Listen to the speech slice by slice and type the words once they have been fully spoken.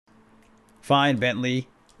Fine, Bentley.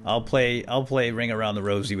 I'll play Ring Around the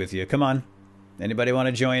Rosie with you. Come on. Anybody want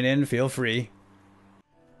to join in? Feel free.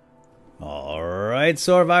 Alright,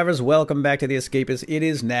 survivors, welcome back to the Escapists. It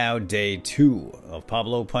is now day 2 of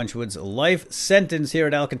Pablo Punchwood's life sentence here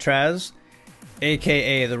at Alcatraz,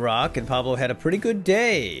 aka The Rock, and Pablo had a pretty good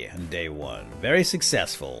day on day 1. Very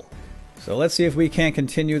successful. So let's see if we can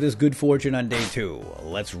continue this good fortune on day 2.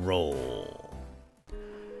 Let's roll.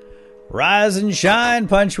 Rise and shine,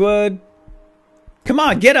 Punchwood. Come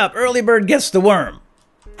on, get up. Early bird gets the worm.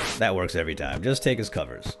 That works every time. Just take his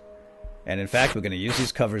covers. And in fact, we're going to use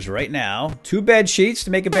these covers right now. 2 bed sheets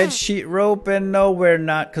to make a bed sheet rope. And no, we're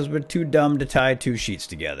not, because we're too dumb to tie 2 sheets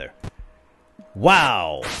together.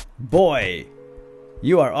 Wow. Boy,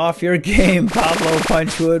 you are off your game, Pablo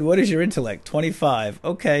Punchwood. What is your intellect? 25.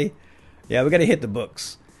 Okay. Yeah, we got to hit the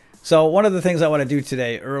books. So one of the things I want to do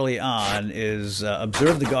today early on is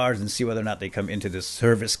observe the guards and see whether or not they come into this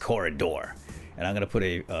service corridor. And I'm going to put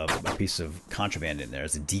a piece of contraband in there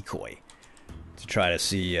as a decoy. To try to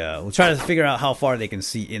see, we'll try to figure out how far they can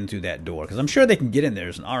see into that door. Because I'm sure they can get in there.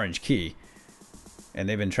 There's an orange key. And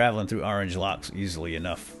they've been traveling through orange locks easily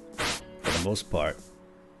enough. For the most part.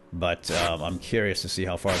 But I'm curious to see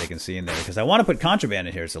how far they can see in there. Because I want to put contraband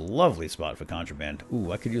in here. It's a lovely spot for contraband.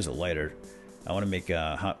 Ooh, I could use a lighter. I want to make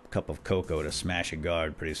a hot cup of cocoa to smash a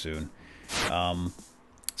guard pretty soon.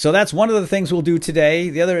 So that's one of the things we'll do today.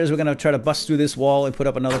 The other is we're going to try to bust through this wall and put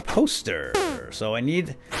up another poster. So I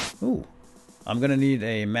need... Ooh. I'm going to need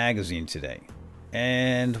a magazine today.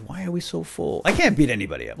 And why are we so full? I can't beat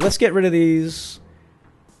anybody up. Let's get rid of these.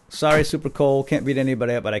 Sorry, Super Cole. Can't beat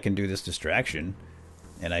anybody up, but I can do this distraction.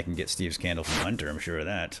 And I can get Steve's candle from Hunter, I'm sure of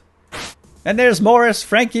that. And there's Morris,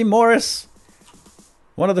 Frankie Morris.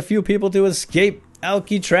 One of the few people to escape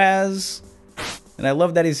Alcatraz. And I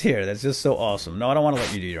love that he's here. That's just so awesome. No, I don't want to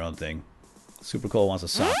let you do your own thing. Super Cole wants a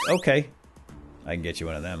sock. Okay. I can get you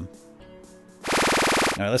one of them.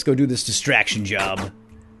 Alright, let's go do this distraction job.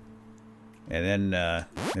 And then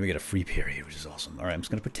we get a free period, which is awesome. Alright, I'm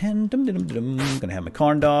just going to pretend. I'm going to have my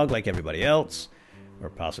corn dog like everybody else. Or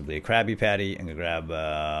possibly a Krabby Patty. I'm going to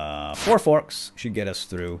grab 4 forks. Should get us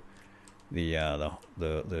through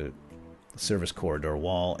the service corridor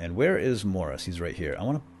wall. And where is Morris? He's right here. I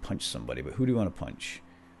want to punch somebody, but who do you want to punch?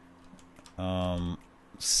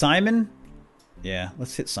 Simon? Yeah,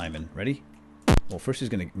 let's hit Simon. Ready? Well, first he's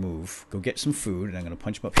going to move, go get some food, and I'm going to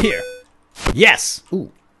punch him up here. Yes!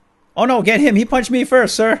 Ooh. Oh no, get him! He punched me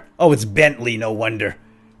first, sir! Oh, it's Bentley, no wonder.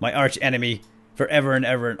 My arch enemy, forever and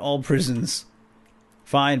ever in all prisons.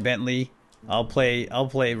 Fine, Bentley. I'll play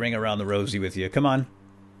Ring Around the Rosie with you. Come on.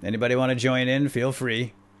 Anybody want to join in? Feel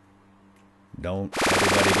free. Don't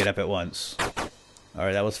everybody get up at once.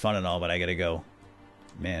 Alright, that was fun and all, but I gotta go.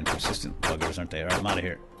 Man, persistent buggers, aren't they? Alright, I'm out of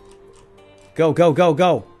here. Go, go, go,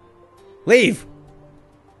 go! Leave!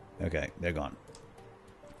 Okay, they're gone.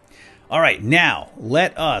 Alright, now,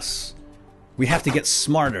 let us... We have to get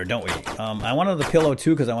smarter, don't we? I wanted the pillow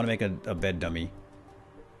too, because I want to make a bed dummy.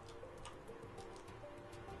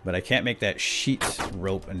 But I can't make that sheet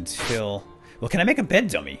rope until... Well, can I make a bed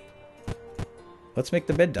dummy? Let's make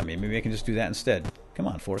the bed dummy. Maybe I can just do that instead. Come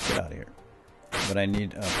on, Forrest, get out of here. But I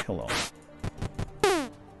need a pillow.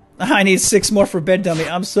 I need 6 more for bed dummy.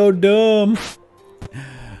 I'm so dumb.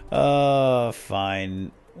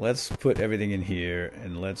 Fine. Let's put everything in here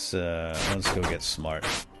and let's go get smart.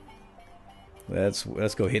 Let's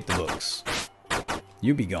go hit the books.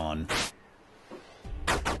 You be gone.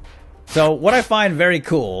 So what I find very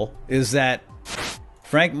cool is that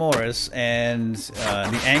Frank Morris and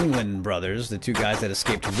the Anglin brothers, the 2 guys that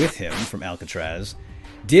escaped with him from Alcatraz,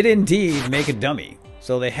 did indeed make a dummy.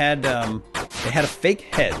 So they had fake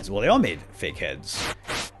heads. Well, they all made fake heads.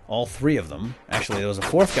 All 3 of them. Actually, there was a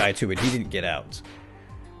 4th guy too, but he didn't get out.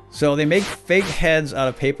 So they make fake heads out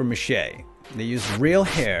of paper mache. They used real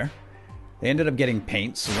hair. They ended up getting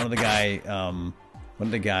paint. So one of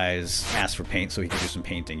the guys asked for paint so he could do some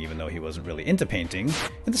painting, even though he wasn't really into painting.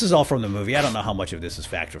 And this is all from the movie. I don't know how much of this is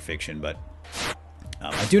fact or fiction, but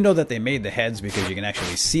I do know that they made the heads because you can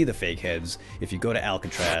actually see the fake heads if you go to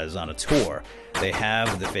Alcatraz on a tour. They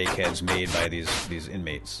have the fake heads made by these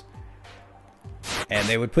inmates. And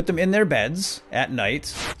they would put them in their beds at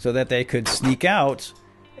night so that they could sneak out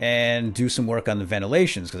and do some work on the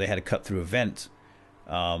ventilations, because they had to cut through a vent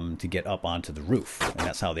to get up onto the roof. And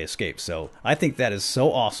that's how they escaped. So I think that is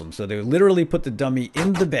so awesome. So they literally put the dummy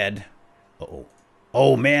in the bed. Uh-oh.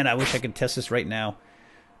 Oh, man, I wish I could test this right now.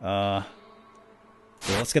 So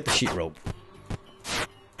let's get the sheet rope.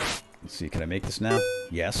 Let's see, can I make this now?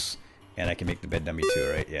 Yes. And I can make the bed dummy too,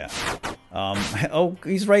 right? Yeah. Oh,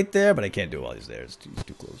 he's right there, but I can't do it while he's there. He's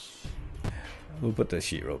too close. We'll put the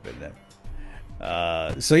sheet rope in there.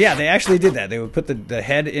 So yeah, they actually did that. They would put the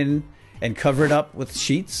head in and cover it up with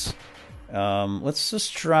sheets. Let's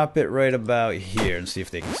just drop it right about here and see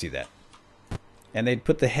if they can see that. And they'd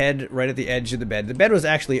put the head right at the edge of the bed. The bed was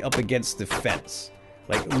actually up against the fence.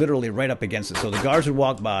 Like, literally right up against it. So the guards would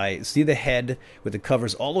walk by, see the head with the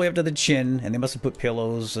covers all the way up to the chin, and they must have put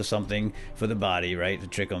pillows or something for the body, right, to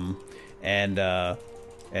trick them. And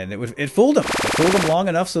it fooled them. It fooled them long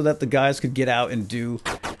enough so that the guys could get out and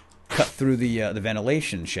cut through the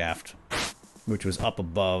ventilation shaft, which was up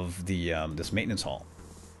above the this maintenance hall.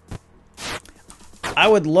 I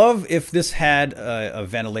would love if this had a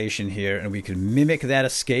ventilation here and we could mimic that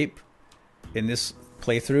escape in this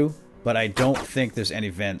playthrough, but I don't think there's any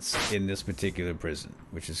vents in this particular prison,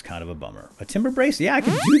 which is kind of a bummer. A timber brace? Yeah, I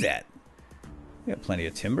can do that. We got plenty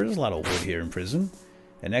of timber. There's a lot of wood here in prison.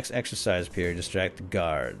 The next exercise period, distract the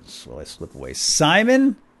guards while I slip away.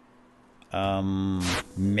 Simon?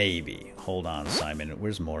 Maybe. Hold on, Simon.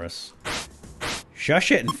 Where's Morris?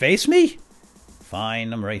 Shush it and face me?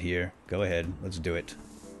 Fine, I'm right here. Go ahead. Let's do it.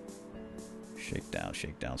 Shake down,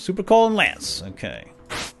 shake down. Super Cole and Lance. Okay.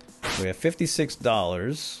 We have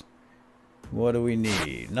 $56. What do we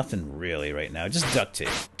need? Nothing really right now. Just duct tape.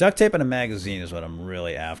 Duct tape and a magazine is what I'm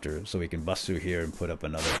really after. So we can bust through here and put up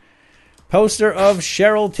another poster of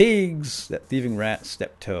Cheryl Teagues. That thieving rat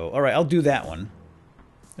step-toe. Alright, I'll do that one.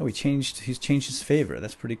 Oh, he's changed his favor.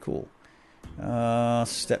 That's pretty cool.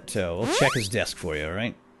 Step-toe. We'll check his desk for you,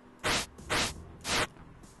 alright?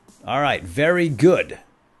 Alright, very good.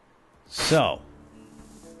 So,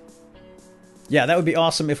 yeah, that would be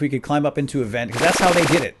awesome if we could climb up into a vent, because that's how they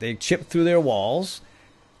did it. They chipped through their walls,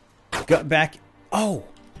 got back... Oh,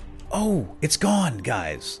 it's gone,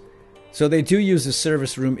 guys. So they do use the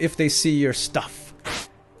service room if they see your stuff.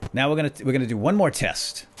 Now we're gonna do one more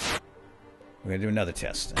test. We're gonna do another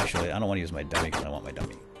test. Actually, I don't want to use my dummy because I want my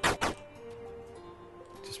dummy.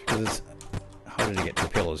 Just because it's harder to get 2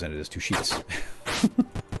 pillows than it is 2 sheets.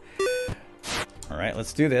 Alright,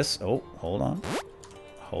 let's do this. Oh, hold on.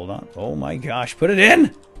 Hold on. Oh my gosh, put it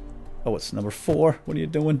in! Oh, it's number 4. What are you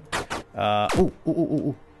doing? Ooh. I don't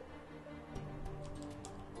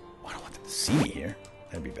want them to see me here.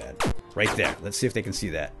 That'd be bad. Right there. Let's see if they can see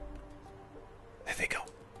that. There they go.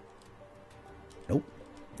 Nope.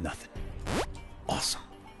 Nothing. Awesome.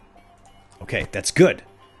 Okay, that's good.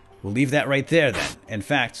 We'll leave that right there then. In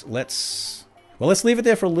fact, let's leave it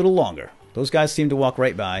there for a little longer. Those guys seem to walk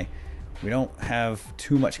right by. We don't have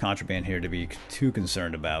too much contraband here to be too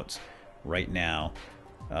concerned about right now.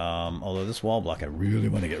 Although this wall block, I really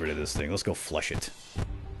want to get rid of this thing. Let's go flush it.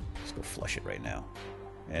 Let's go flush it right now.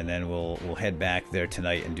 And then we'll head back there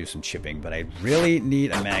tonight and do some chipping. But I really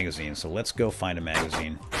need a magazine, so let's go find a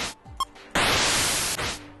magazine.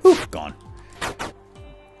 Whew, gone.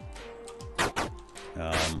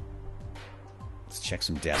 Let's check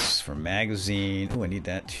some desks for magazine. Oh, I need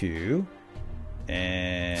that too.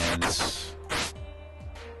 And let's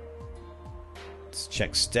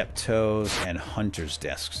check step toes and hunter's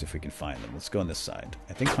desks if we can find them. Let's go on this side.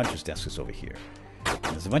 I think hunter's desk is over here.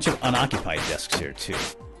 There's a bunch of unoccupied desks here too.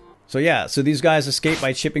 So yeah, so these guys escaped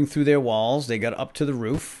by chipping through their walls. They got up to the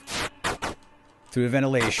roof through the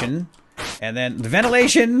ventilation, and then the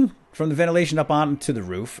ventilation from the ventilation up onto the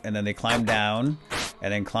roof, and then they climbed down,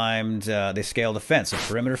 and then climbed. They scaled a fence, a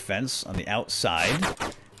perimeter fence on the outside,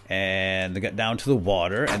 and they got down to the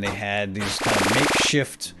water, and they had these kind of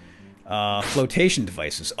makeshift flotation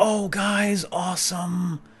devices. Oh, guys,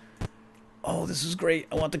 awesome! Oh, this is great.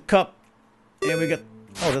 I want the cup. And we got...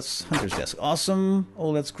 Oh, that's Hunter's desk. Awesome.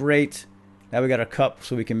 Oh, that's great. Now we got our cup,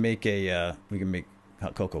 so we can make a... we can make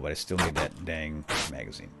hot cocoa, but I still need that dang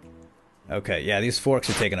magazine. Okay, yeah, these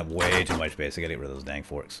forks are taking up way too much space. I gotta get rid of those dang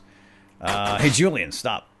forks. Hey, Julian,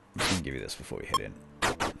 stop. I'm just gonna give you this before we head in.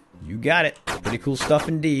 You got it. Pretty cool stuff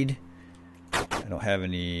indeed. I don't have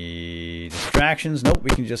any distractions. Nope,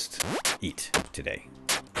 we can just eat today.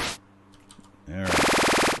 Alright.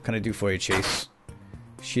 What can I do for you, Chase?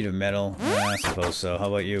 Sheet of metal. I suppose so. How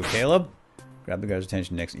about you, Caleb? Grab the guard's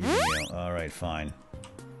attention next evening meal. Alright, fine.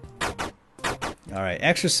 Alright,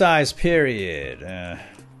 exercise period.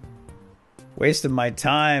 Wasted my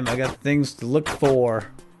time. I got things to look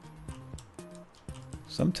for.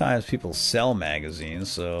 Sometimes people sell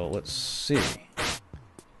magazines, so let's see.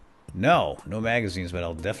 No magazines, but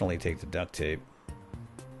I'll definitely take the duct tape.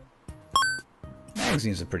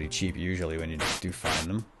 Magazines are pretty cheap usually when you do find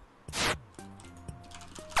them.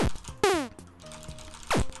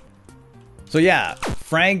 So yeah,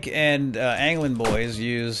 Frank and Anglin boys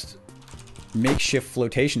used makeshift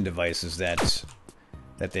flotation devices that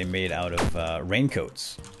they made out of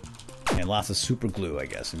raincoats. And lots of super glue, I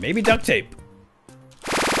guess. And maybe duct tape.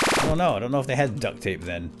 don't know. I don't know if they had duct tape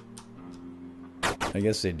then. I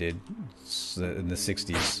guess they did. It's in the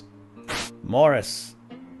 60s. Morris,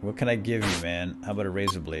 what can I give you, man? How about a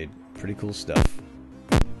razor blade? Pretty cool stuff.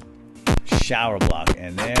 Shower block.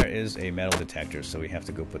 And there is a metal detector, so we have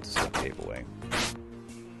to go put this duct tape away.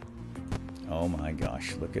 Oh my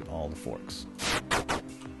gosh, look at all the forks.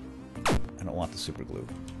 I don't want the super glue.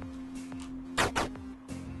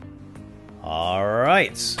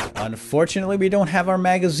 Alright. Unfortunately, we don't have our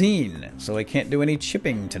magazine, so I can't do any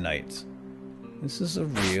chipping tonight. This is a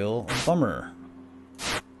real bummer.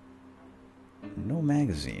 No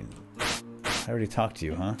magazine. I already talked to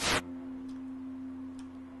you, huh?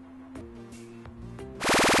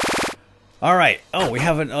 Alright. Oh, we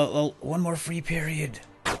have one more free period.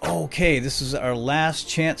 Okay, this is our last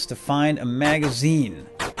chance to find a magazine.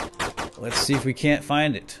 Let's see if we can't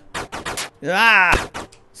find it. Ah!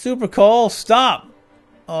 Super Cole, stop!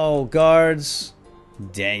 Oh, guards.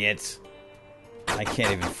 Dang it. I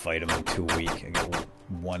can't even fight him. I'm too weak. I got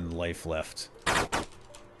 1 life left. I'm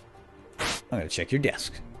gonna check your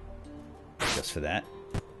desk. Just for that.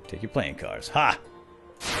 Take your playing cards. Ha!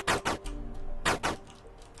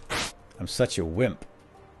 I'm such a wimp.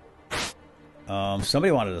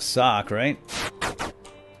 Somebody wanted a sock, right?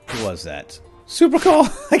 Who was that? Super Cole!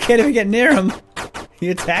 I can't even get near him. He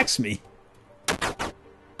attacks me.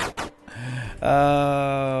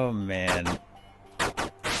 Oh, man.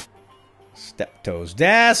 Step toes.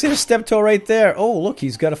 Ah, see the step toe right there. Oh, look,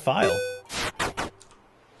 he's got a file.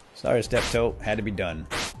 Sorry, step toe. Had to be done.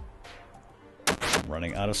 I'm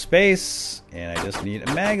running out of space, and I just need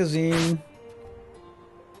a magazine.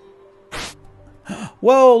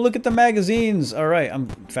 Whoa, look at the magazines. All right, in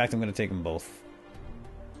fact, I'm going to take them both.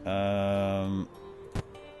 All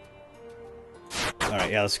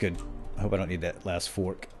right, yeah, that's good. I hope I don't need that last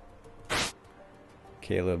fork.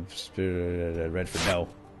 Caleb, Redford, no.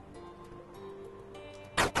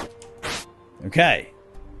 Okay.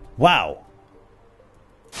 Wow.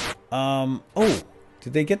 Oh,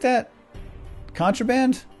 did they get that?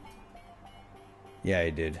 Contraband? Yeah,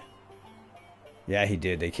 he did. Yeah, he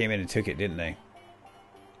did. They came in and took it, didn't they?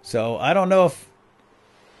 So, I don't know if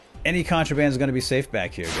any contraband is going to be safe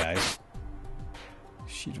back here, guys.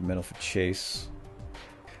 Sheet of metal for Chase.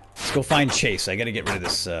 Let's go find Chase. I got to get rid of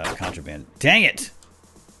this contraband. Dang it!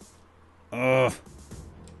 Ugh.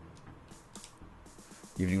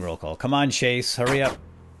 Evening roll call. Come on, Chase. Hurry up.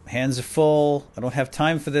 Hands are full. I don't have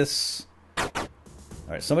time for this.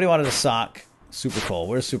 Alright, somebody wanted a sock. Super Cole.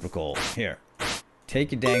 Where's Super Cole? Here.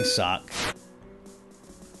 Take your dang sock.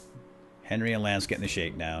 Henry and Lance getting the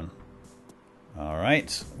shakedown.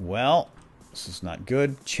 Alright. Well, this is not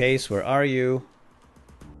good. Chase, where are you?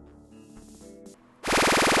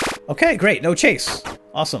 Okay, great. No Chase.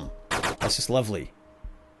 Awesome. That's just lovely.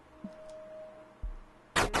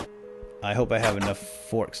 I hope I have enough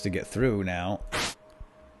forks to get through now.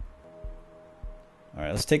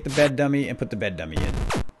 Alright, let's take the bed dummy and put the bed dummy in.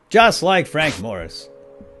 Just like Frank Morris.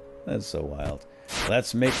 That's so wild.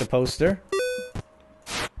 Let's make the poster.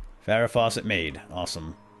 Farrah Fawcett made.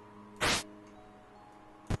 Awesome.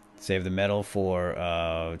 Save the metal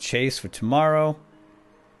for Chase for tomorrow.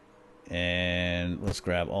 And let's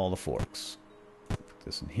grab all the forks. Put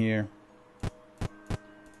this in here.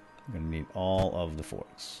 I'm going to need all of the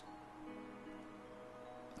forks.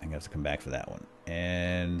 I'm going to have to come back for that one.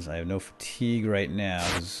 And I have no fatigue right now.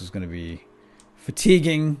 This is going to be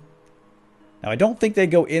fatiguing. Now, I don't think they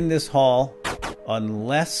go in this hall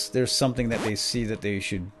unless there's something that they see that they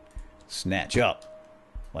should snatch up,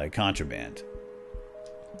 like contraband.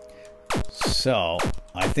 So,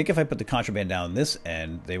 I think if I put the contraband down this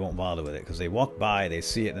end, they won't bother with it. Because they walk by, they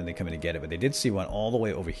see it, and then they come in to get it. But they did see one all the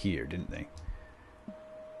way over here, didn't they?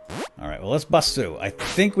 Alright, well, let's bust through. I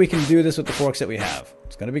think we can do this with the forks that we have.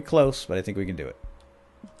 It's going to be close, but I think we can do it.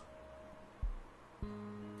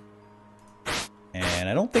 And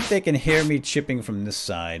I don't think they can hear me chipping from this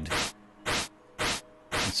side.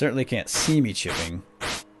 They certainly can't see me chipping.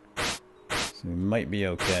 So we might be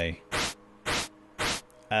okay.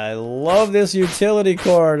 I love this utility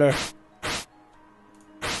corridor.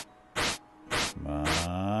 Come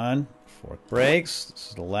on. Fork breaks. This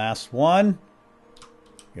is the last one.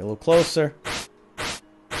 Get a little closer.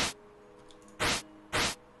 I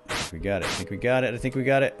think we got it. I think we got it. I think we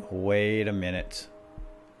got it. Wait a minute.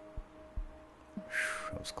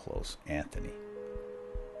 That was close. Anthony.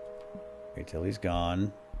 Wait till he's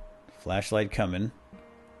gone. Flashlight coming.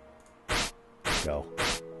 Go.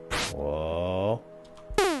 Whoa.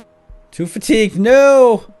 Too fatigued.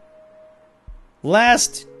 No!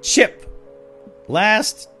 Last chip.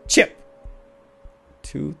 Last chip.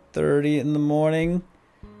 2:30 in the morning.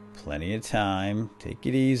 Plenty of time. Take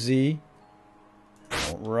it easy.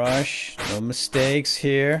 Don't rush. No mistakes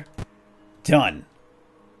here. Done.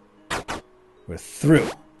 We're through.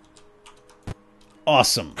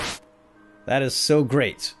 Awesome. That is so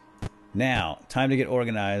great. Now, time to get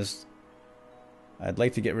organized. I'd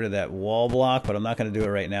like to get rid of that wall block, but I'm not going to do it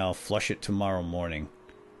right now. I'll flush it tomorrow morning.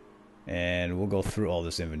 And we'll go through all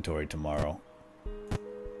this inventory tomorrow.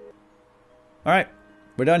 Alright.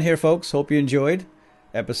 We're done here, folks. Hope you enjoyed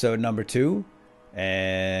episode number 2.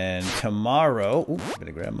 And tomorrow... Ooh,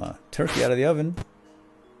 better grab my turkey out of the oven.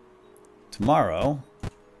 Tomorrow,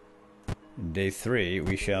 day 3,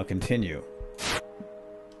 we shall continue.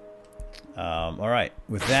 Alright.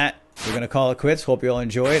 With that, we're going to call it quits. Hope you all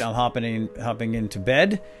enjoyed. I'm hopping into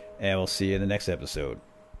bed, and we'll see you in the next episode.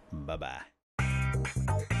 Bye-bye.